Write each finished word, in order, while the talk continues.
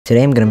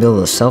Today I'm going to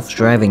build a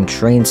self-driving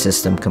train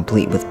system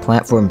complete with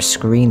platform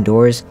screen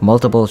doors,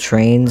 multiple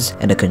trains,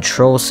 and a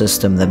control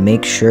system that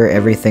makes sure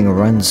everything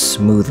runs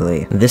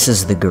smoothly. This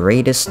is the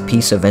greatest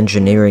piece of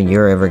engineering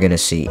you're ever going to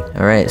see.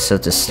 Alright, so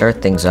to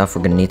start things off,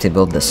 we're going to need to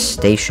build the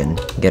station.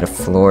 Get a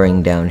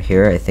flooring down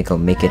here. I think I'll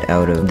make it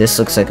out of... This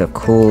looks like a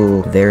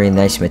cool, very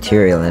nice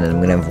material, and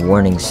I'm going to have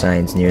warning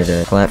signs near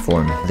the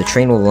platform. The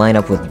train will line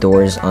up with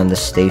doors on the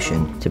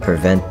station to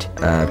prevent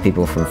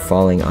people from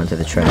falling onto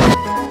the track.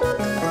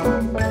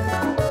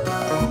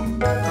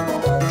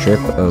 Strip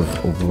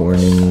of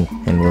warning,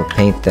 and we'll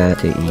paint that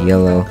to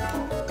yellow.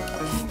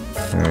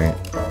 Alright.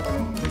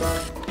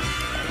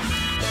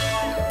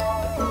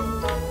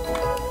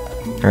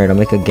 Alright, I'll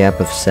make a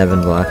gap of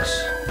 7 blocks.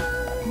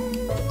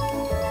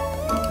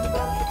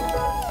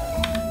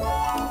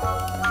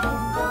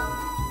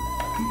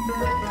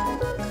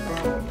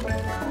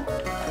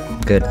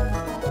 Good.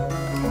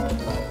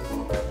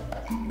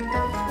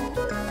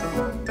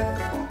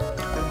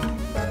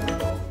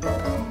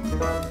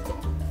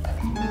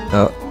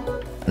 Oh.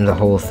 The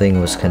whole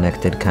thing was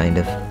connected, kind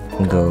of.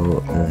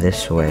 Go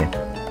this way.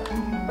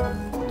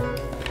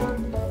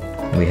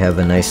 We have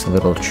a nice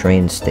little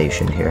train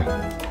station here.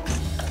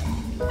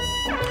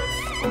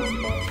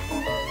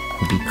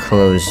 Be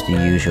closed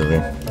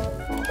usually.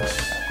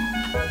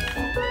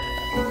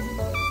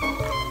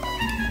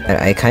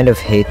 I kind of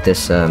hate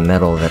this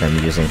metal that I'm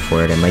using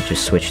for it. I might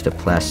just switch to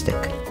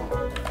plastic.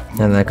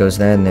 And that goes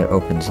there, and it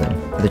opens them.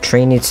 The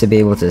train needs to be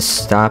able to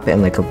stop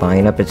and like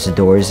line up its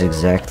doors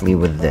exactly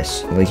with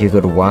this. Like you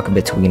could walk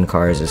between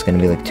cars, it's gonna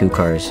be like 2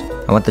 cars.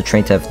 I want the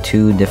train to have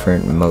 2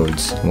 different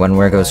modes. One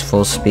where it goes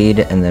full speed,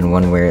 and then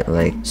one where it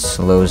like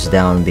slows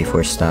down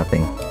before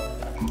stopping.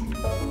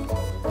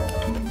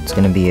 It's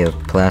gonna be a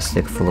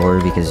plastic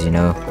floor because, you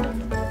know,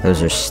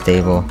 those are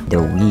stable.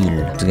 The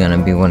wheel is gonna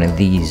be one of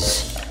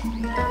these.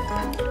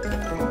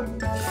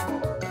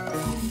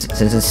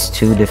 Since it's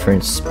 2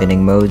 different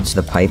spinning modes,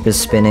 the pipe is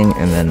spinning,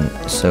 and then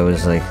so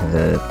is like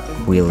the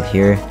wheel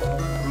here.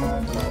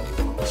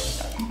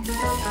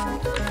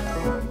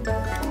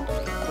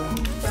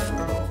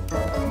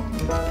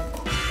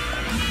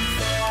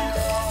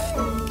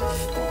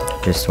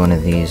 Just one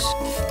of these.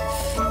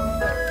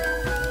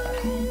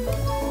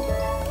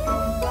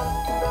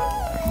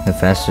 The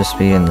faster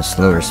speed and the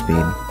slower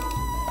speed.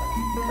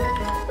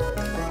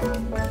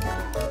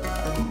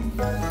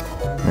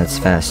 That's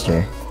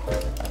faster.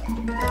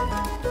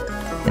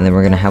 And then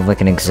we're gonna have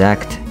like an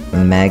exact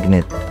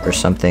magnet or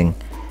something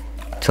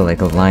to like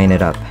line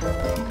it up.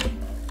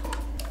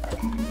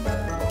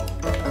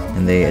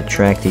 And they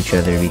attract each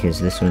other because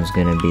this one's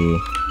gonna be...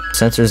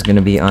 Sensor's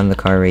gonna be on the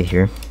car right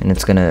here, and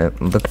it's gonna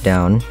look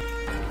down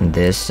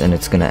this, and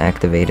it's gonna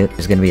activate it.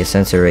 There's gonna be a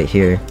sensor right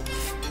here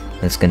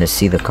that's gonna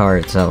see the car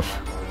itself.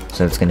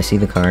 So it's gonna see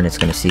the car and it's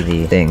gonna see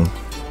the thing.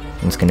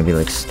 And it's gonna be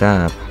like,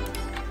 stop.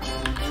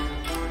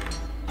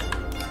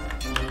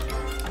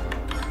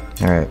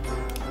 Alright.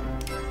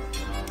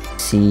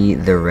 See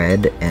the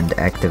red and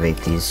activate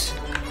these.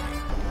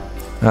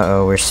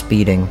 Uh-oh, we're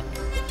speeding.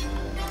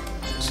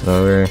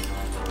 Slower,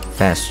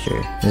 faster.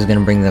 This is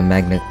gonna bring the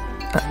magnet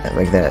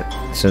like that,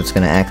 so it's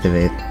gonna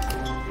activate.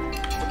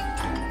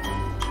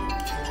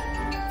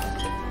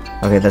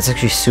 Okay, that's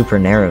actually super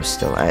narrow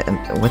still.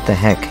 What the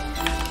heck?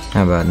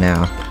 How about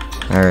now?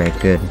 Alright,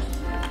 good.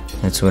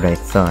 That's what I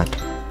thought.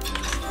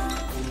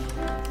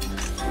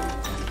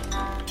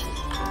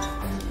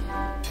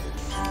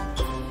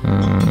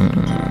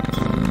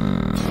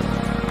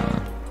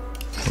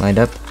 Lined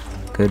up.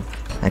 Good.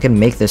 I can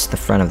make this the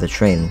front of the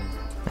train,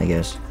 I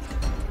guess.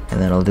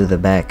 And then I'll do the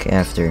back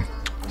after.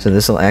 So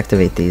this will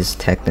activate these,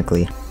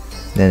 technically.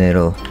 Then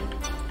it'll...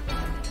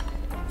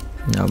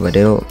 No, but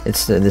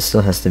this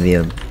still has to be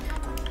a...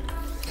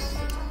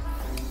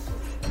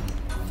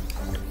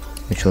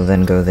 Which will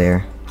then go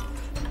there.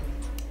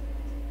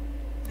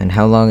 And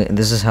how long...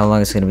 This is how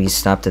long it's going to be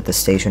stopped at the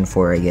station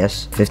for, I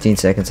guess. 15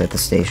 seconds at the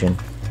station.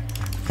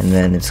 And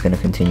then it's going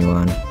to continue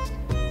on.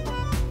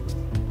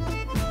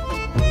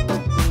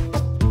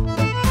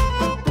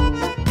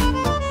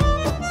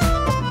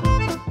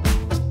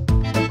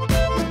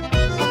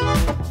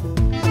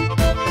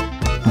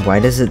 Why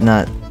does it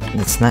not...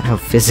 That's not how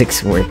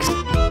physics works.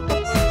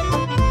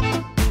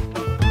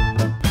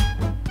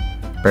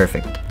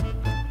 Perfect.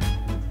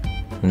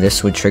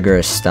 This would trigger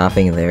a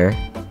stopping there.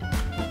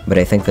 But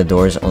I think the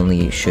doors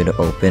only should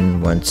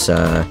open once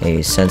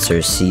a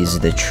sensor sees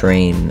the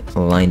train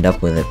lined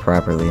up with it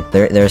properly.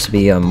 There has to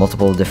be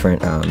multiple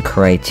different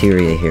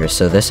criteria here,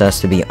 so this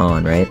has to be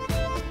on, right?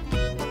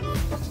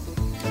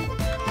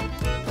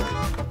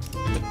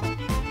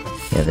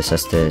 Yeah, this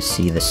has to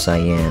see the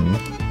cyan.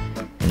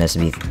 It has to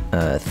be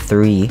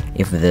 3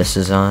 if this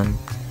is on,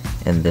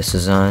 and this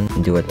is on.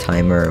 Do a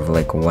timer of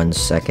like 1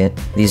 second.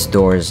 These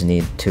doors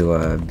need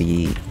to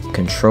be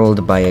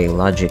controlled by a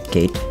logic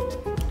gate.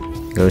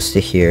 Goes to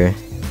here.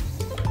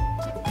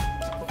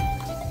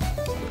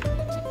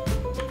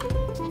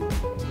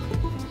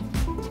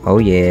 Oh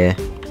yeah.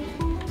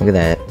 Look at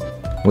that.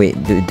 Wait,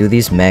 do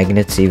these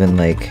magnets even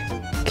like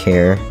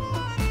care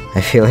I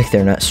feel like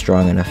they're not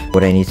strong enough.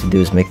 What I need to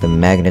do is make the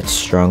magnets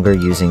stronger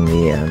using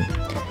the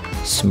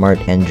smart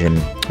engine,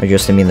 or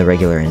just I mean the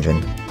regular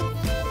engine.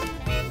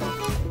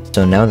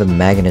 So now the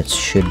magnets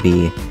should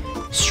be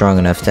strong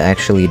enough to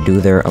actually do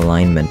their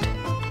alignment.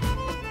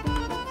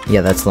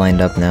 Yeah, that's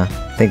lined up now.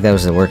 I think that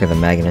was the work of the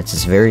magnets.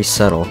 It's very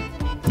subtle.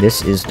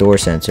 This is door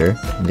sensor.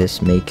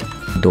 This make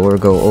door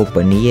go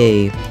open.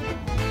 Yay!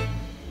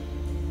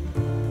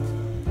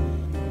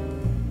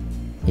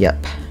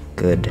 Yep.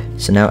 Good.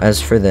 So now as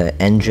for the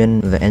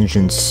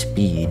engine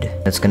speed,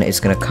 it's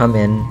gonna come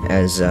in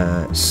as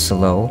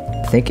slow.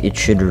 I think it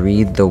should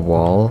read the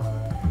wall,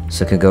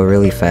 so it could go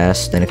really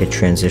fast, then it could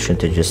transition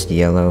to just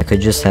yellow. I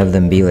could just have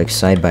them be like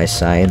side by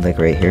side, like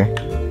right here.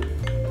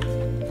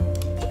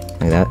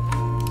 Like that.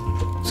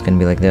 It's gonna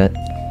be like that,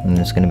 and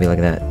it's gonna be like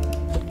that.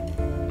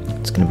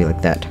 It's gonna be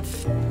like that.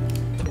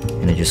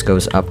 And it just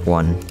goes up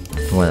one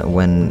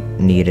when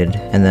needed,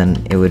 and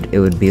then it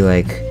would be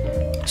like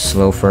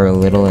slow for a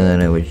little, and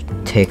then it would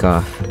take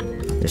off.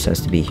 This has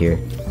to be here.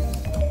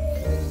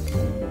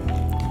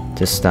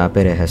 To stop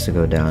it, it has to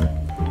go down.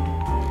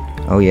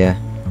 Oh yeah.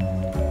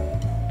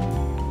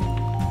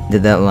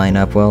 Did that line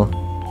up well?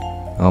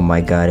 Oh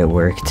my god, it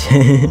worked.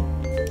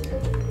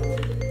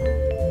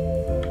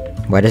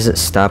 Why does it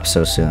stop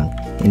so soon?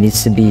 It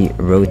needs to be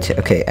rotate.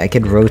 Okay, I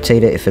could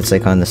rotate it if it's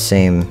like on the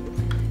same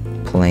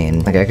plane.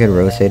 Like I could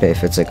rotate it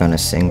if it's like on a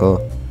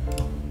single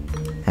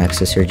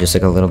axis here, just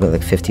like a little bit,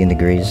 like 15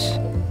 degrees.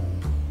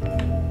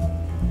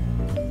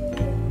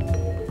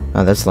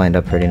 Oh, that's lined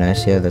up pretty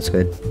nice. Yeah, that's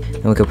good.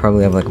 And we could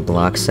probably have like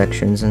block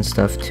sections and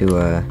stuff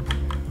to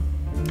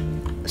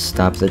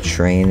stop the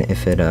train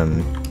if it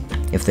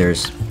if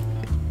there's,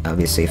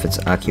 obviously if it's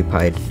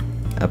occupied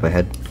up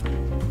ahead.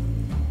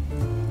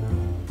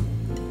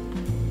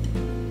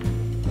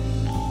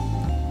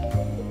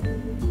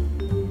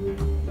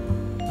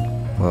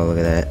 Whoa, look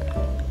at that.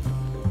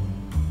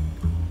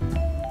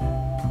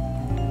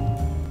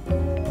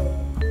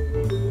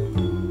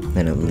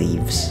 Then it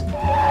leaves.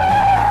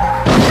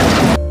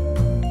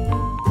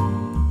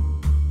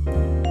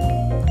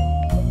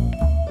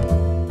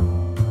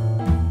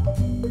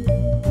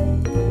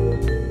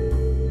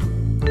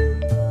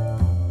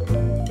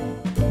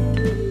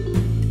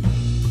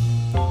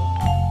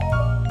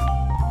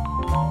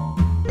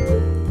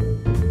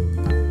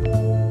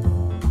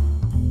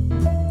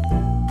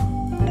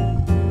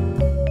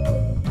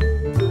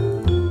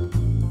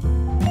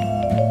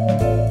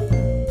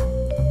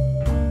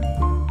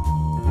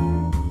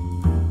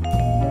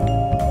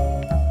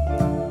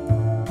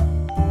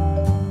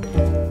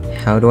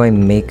 How do I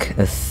make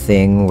a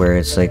thing where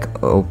it's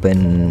like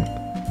open?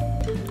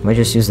 I might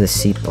just use the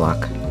seat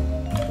block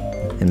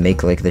and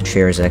make like the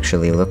chairs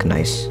actually look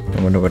nice.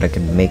 I wonder what I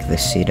can make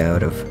this seat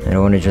out of. I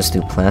don't want to just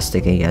do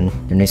plastic again.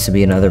 There needs to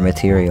be another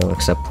material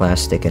except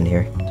plastic in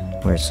here,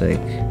 where it's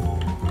like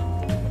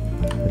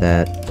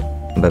that,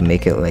 but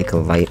make it like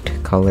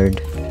light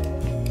colored.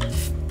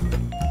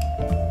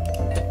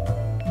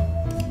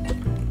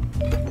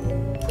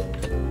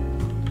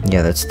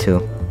 Yeah, that's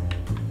 2.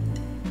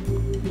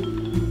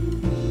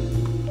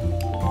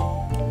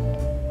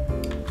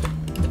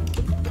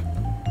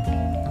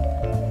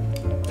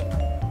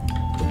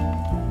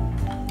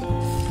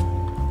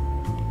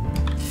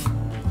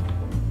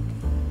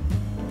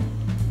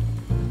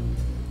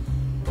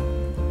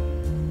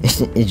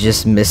 It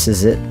just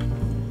misses it.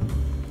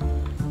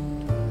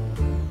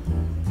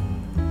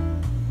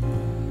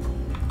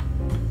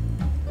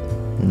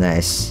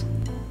 Nice.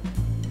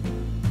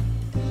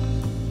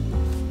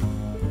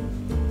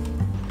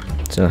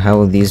 So how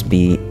will these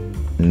be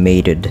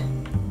mated?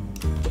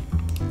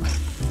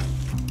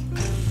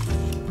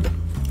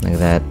 Like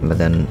that, but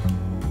then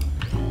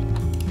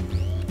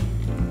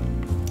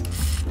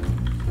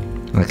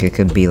like it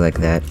could be like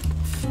that,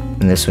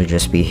 and this would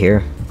just be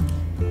here.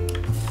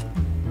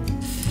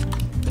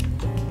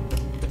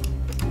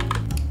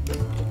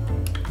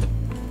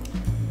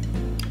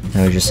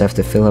 I would just have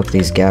to fill up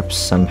these gaps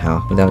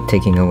somehow without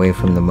taking away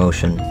from the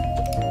motion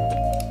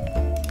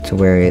to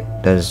where it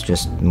does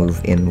just move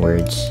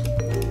inwards.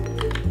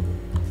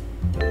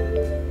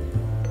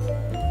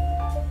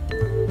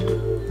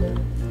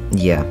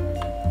 Yeah,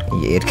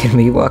 it can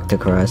be walked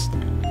across.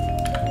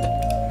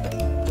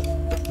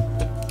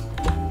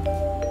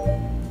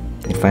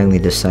 It finally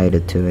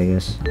decided to, I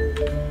guess.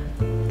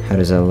 How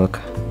does that look?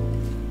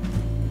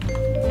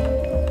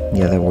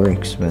 Yeah, that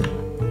works, but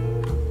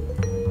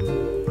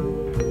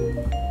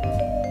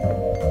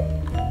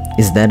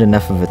is that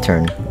enough of a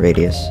turn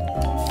radius?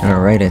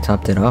 Alright, I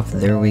topped it off.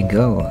 There we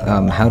go.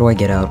 How do I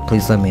get out?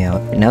 Please let me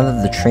out. Now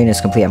that the train is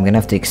complete, I'm gonna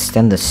have to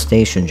extend the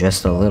station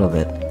just a little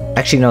bit.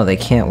 Actually, no, they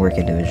can't work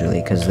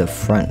individually, because the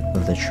front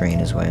of the train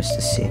is what I has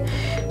to see.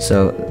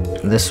 So,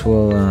 this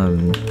will,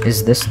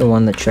 is this the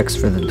one that checks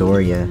for the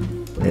door? Yeah.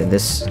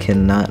 This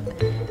cannot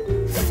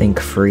think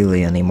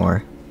freely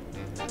anymore.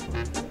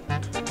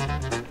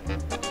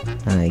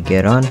 I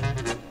get on,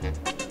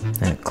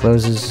 and it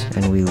closes,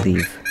 and we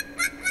leave.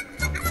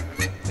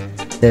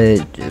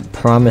 The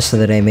promise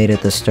that I made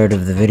at the start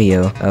of the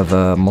video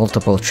of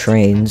multiple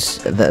trains,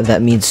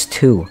 that means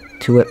two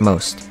at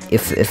most.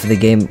 If the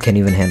game can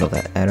even handle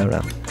that, I don't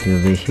know. Do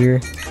over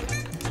here,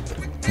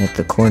 at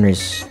the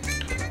corners,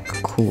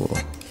 cool.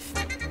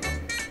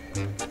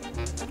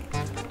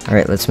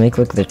 Alright, let's make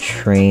like the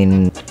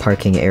train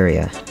parking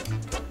area.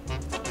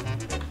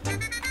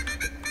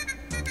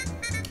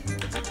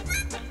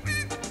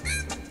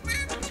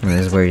 And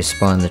this is where you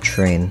spawn the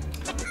train.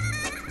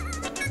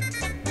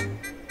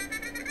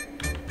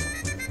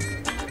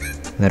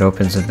 That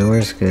opens the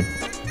doors, good.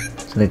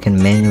 So they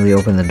can manually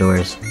open the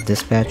doors.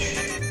 Dispatch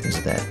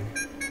is that.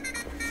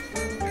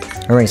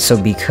 Alright,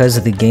 so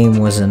because the game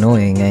was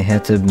annoying, I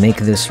had to make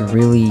this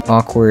really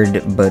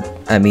awkward, but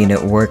I mean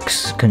it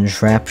works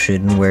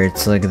contraption where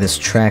it's like this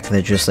track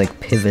that just like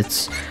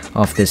pivots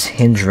off this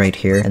hinge right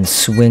here and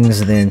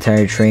swings the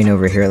entire train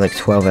over here at like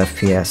 12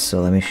 FPS. So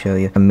let me show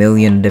you. A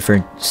million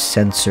different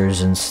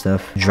sensors and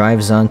stuff.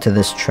 Drives onto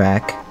this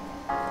track,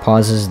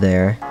 pauses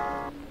there,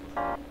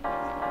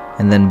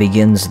 and then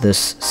begins this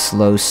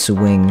slow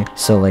swing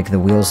so like the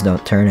wheels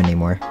don't turn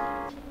anymore.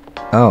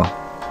 Oh.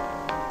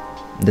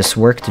 This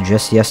worked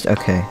just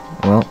okay.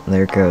 Well,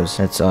 there it goes.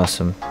 That's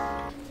awesome.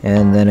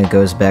 And then it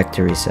goes back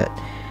to reset.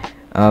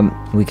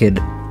 We could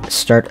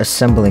start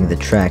assembling the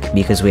track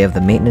because we have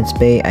the maintenance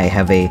bay. I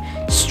have a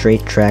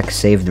straight track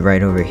saved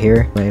right over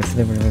here.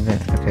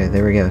 Okay,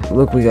 there we go.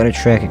 Look, we got a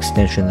track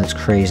extension. That's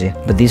crazy.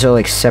 But these are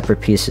like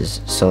separate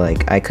pieces, so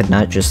like I could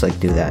not just like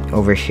do that.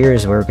 Over here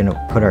is where we're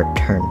gonna put our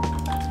turn.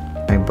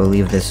 I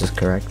believe this is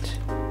correct.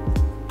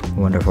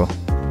 Wonderful.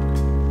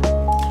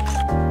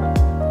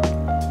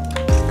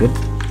 Good.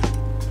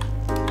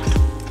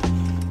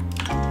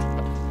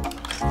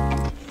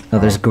 Oh,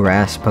 there's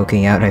grass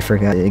poking out, I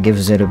forgot. It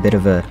gives it a bit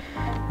of a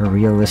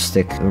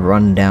realistic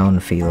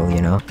rundown feel,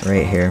 you know?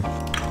 Right here.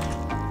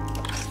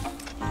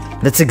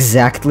 That's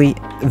exactly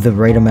the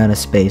right amount of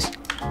space.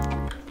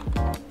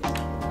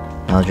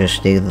 I'll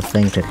just do the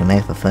thing to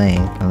connect the thing,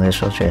 and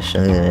this will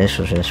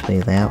just be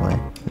that way.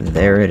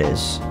 There it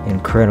is.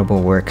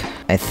 Incredible work.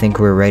 I think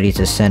we're ready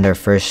to send our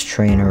first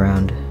train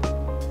around.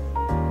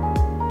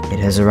 It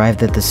has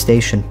arrived at the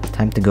station.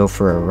 Time to go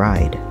for a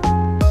ride.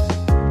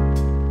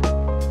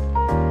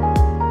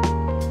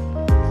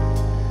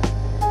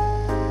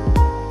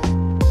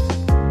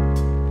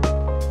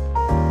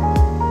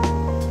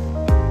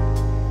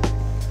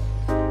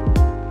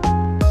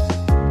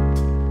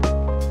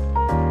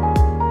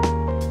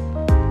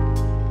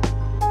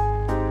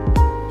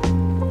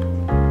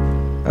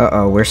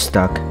 Uh-oh, we're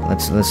stuck.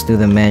 Let's do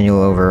the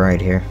manual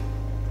override here.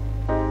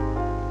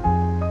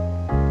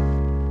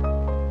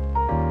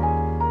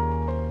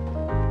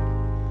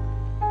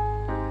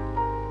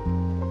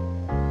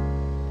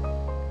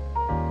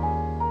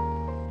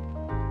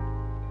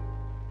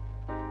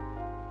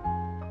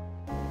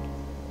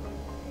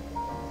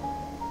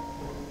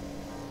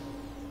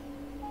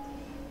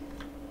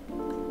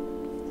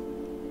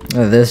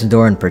 This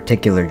door in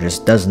particular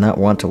just does not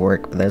want to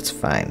work, but that's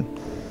fine.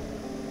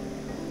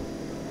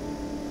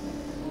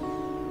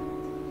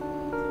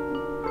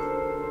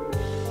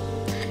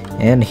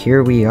 And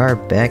here we are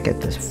back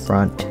at the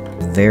front.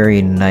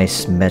 Very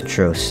nice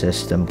metro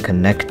system,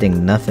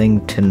 connecting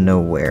nothing to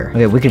nowhere.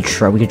 Okay, we could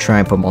try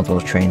and put multiple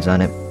trains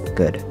on it.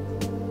 Good.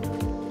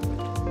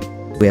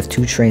 We have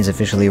 2 trains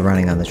officially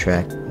running on the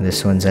track.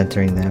 This one's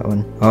entering that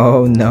one.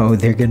 Oh no,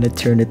 they're gonna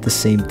turn at the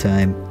same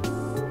time.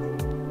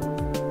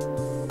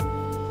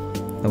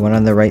 The one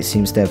on the right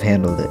seems to have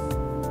handled it.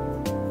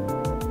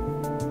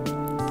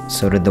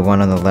 So did the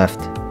one on the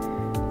left.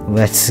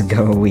 Let's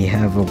go, we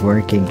have a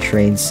working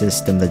train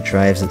system that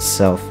drives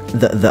itself.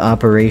 The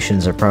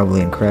operations are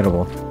probably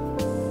incredible.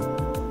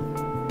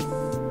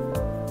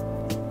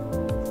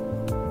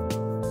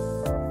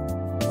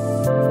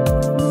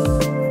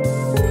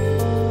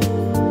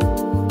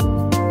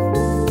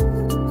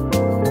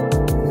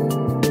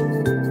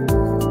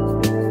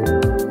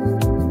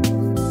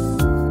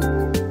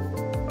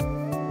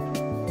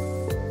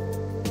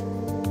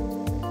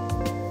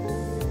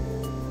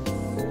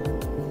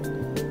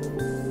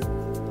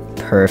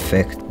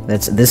 Perfect.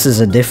 This is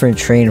a different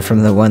train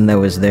from the one that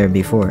was there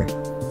before.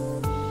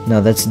 No,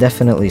 that's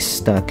definitely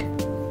stuck.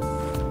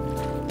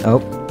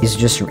 Oh,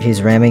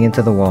 he's ramming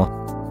into the wall.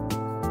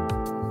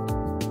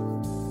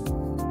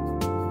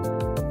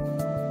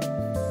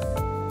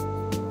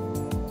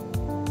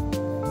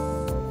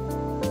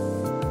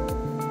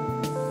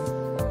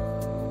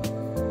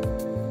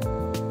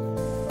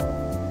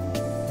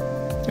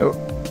 Oh.